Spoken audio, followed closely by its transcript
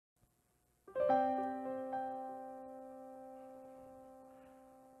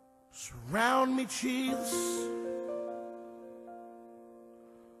Surround me, Jesus.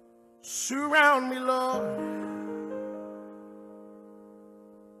 Surround me, Lord.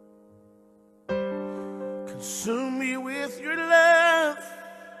 Consume me with your love.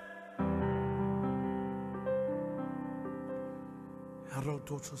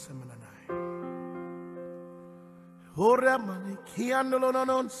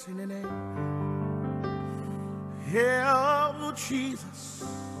 Oh, Jesus.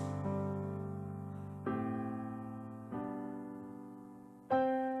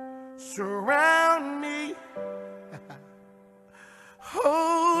 Surround me,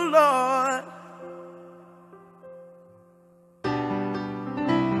 oh Lord.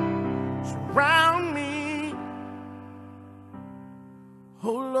 Surround me,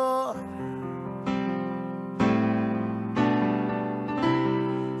 oh Lord.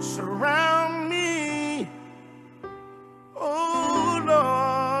 Surround me, oh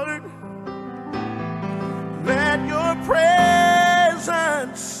Lord. Let your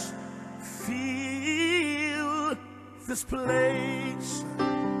presence fill this place.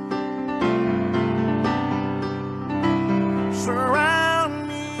 Surround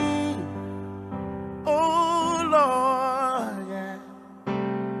me, oh Lord, yeah.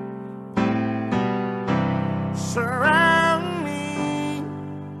 Surround me,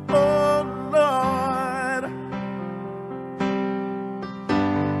 oh Lord.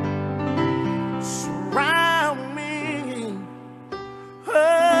 Surround me,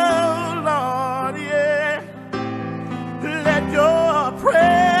 oh Lord, yeah. Let your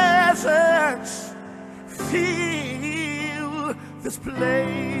presence fill this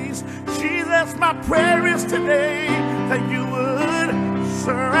place. Jesus, my prayer is today that you would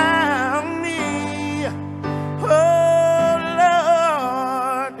surround me, oh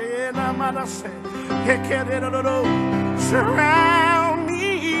Lord. And I'm gonna say, surround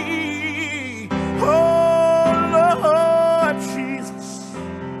me, oh Lord Jesus.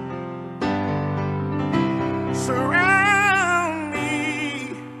 Surround me,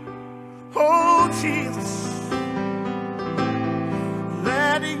 oh Jesus.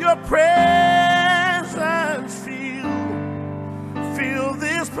 Let your presence fill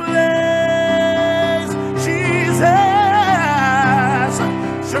this place. Jesus,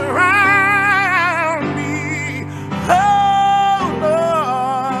 surround me, oh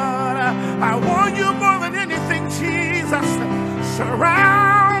Lord. I want you more than anything, Jesus.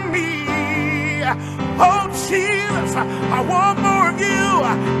 Surround me, oh Jesus. I want more of you.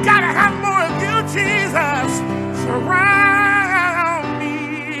 Gotta have more of you, Jesus. Surround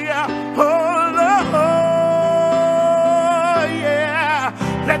me, oh Lord, yeah.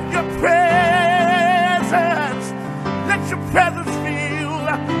 Let your presence fill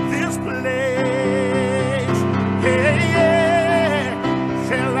this place. Hey, yeah.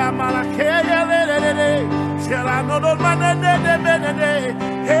 Shall I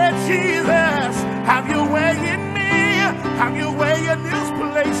hey, Jesus, have your way in me. Have your way in this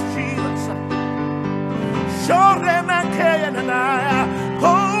place, Jesus. Show them I can and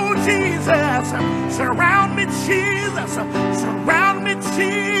oh Jesus, surround me, Jesus. Surround me,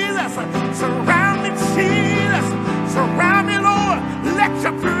 Jesus. Surround me, Jesus. Surround me, Lord. Let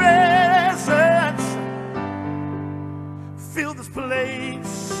your presence fill this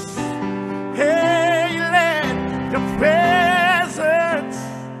place. Hey, let your presence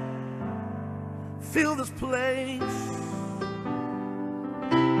fill this place.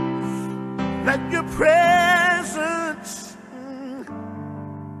 Let your presence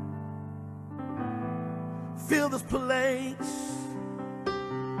fill this place.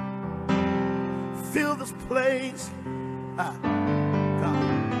 Fill this place. God.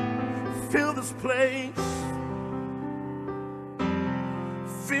 Fill this place.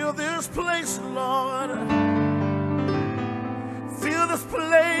 Fill this place, Lord. Fill this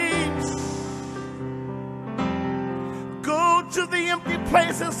place. Go to the empty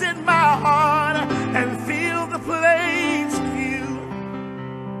places in my heart and fill the place with you.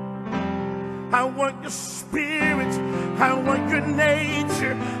 I want your spirit. I want your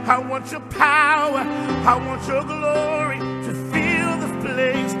nature. I want your power. I want your glory to fill this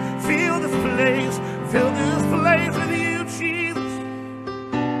place. Fill this place. Fill this place with you, Jesus.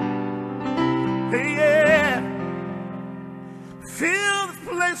 Hey, yeah. Fill this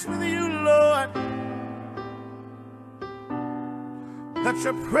place with you, Lord. Let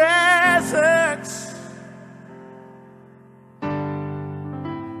your presence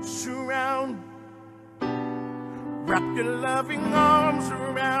surround. Wrap your loving arms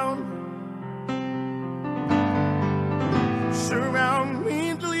around. Surround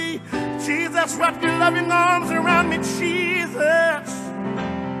me, Jesus. Wrap your loving arms around me, Jesus.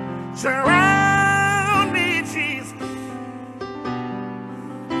 Surround me, Jesus.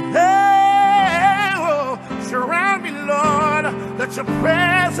 Hey, oh, surround me, Lord. Let your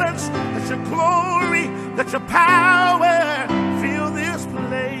presence, let your glory, let your power fill this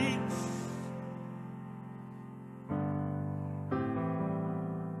place.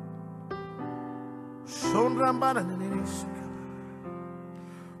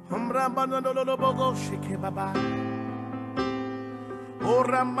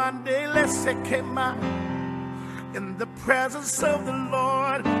 In the presence of the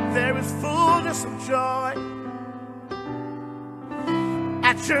Lord, there is fullness of joy.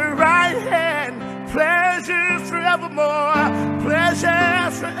 At your right hand, pleasures forevermore,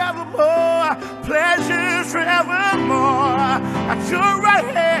 pleasures forevermore, pleasures forevermore. At your right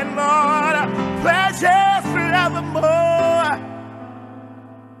hand, Lord, pleasures forevermore.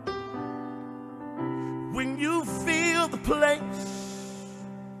 When you feel the place,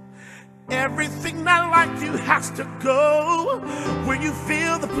 everything not like you has to go. When you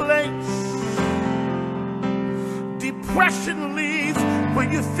feel the place, depression leaves.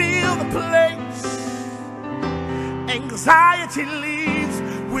 When you feel the place, anxiety leaves.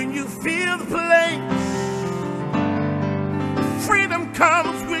 When you feel the place, freedom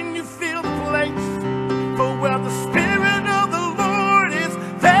comes. When you feel the place, for where the Spirit of the Lord is,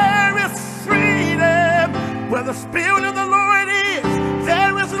 there is freedom. Where the Spirit of the Lord is,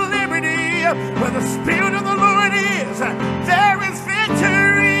 there is liberty. Where the Spirit of the Lord is, there is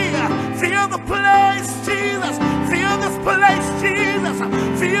victory. Feel the place, Jesus. Feel this place, Jesus.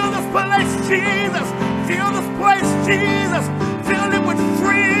 Feel this place, Jesus. Feel this place, Jesus. Fill it with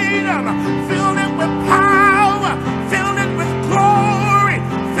freedom. Fill it with power. Fill it with glory.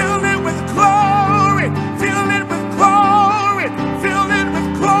 Fill it with glory. Fill it with glory. Fill it with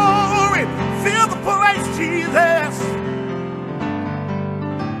glory. Fill the place, Jesus.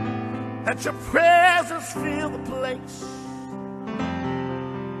 Let your presence fill the place.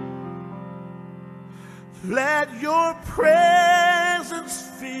 Let your presence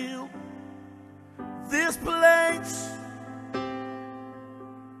fill this place.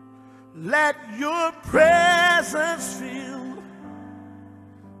 Let your presence fill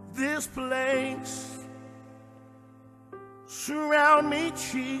this place. Surround me,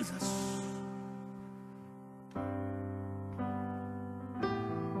 Jesus.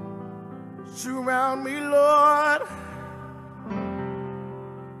 Surround me, Lord.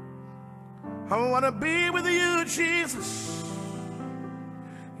 I want to be with you, Jesus.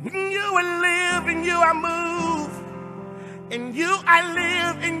 In you I live, in you I move. In you I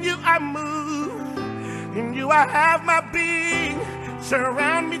live, in you I move. In you I have my being.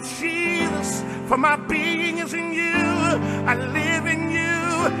 Surround me, Jesus, for my being is in you. I live in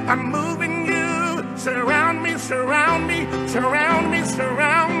you, I move in you. Surround me, surround me, surround me,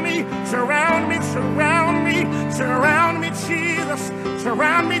 surround me, surround me, surround me, surround me, Jesus.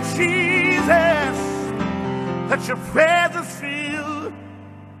 Surround me, Jesus. Let your presence fill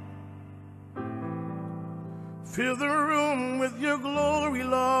the room with your glory,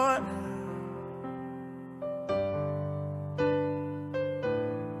 Lord.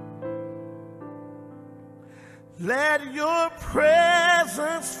 Let your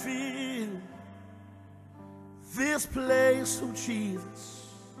presence fill this place, oh Jesus.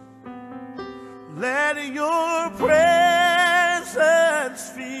 Let your presence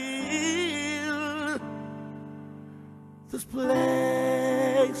fill this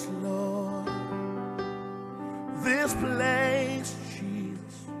place, Lord. This place.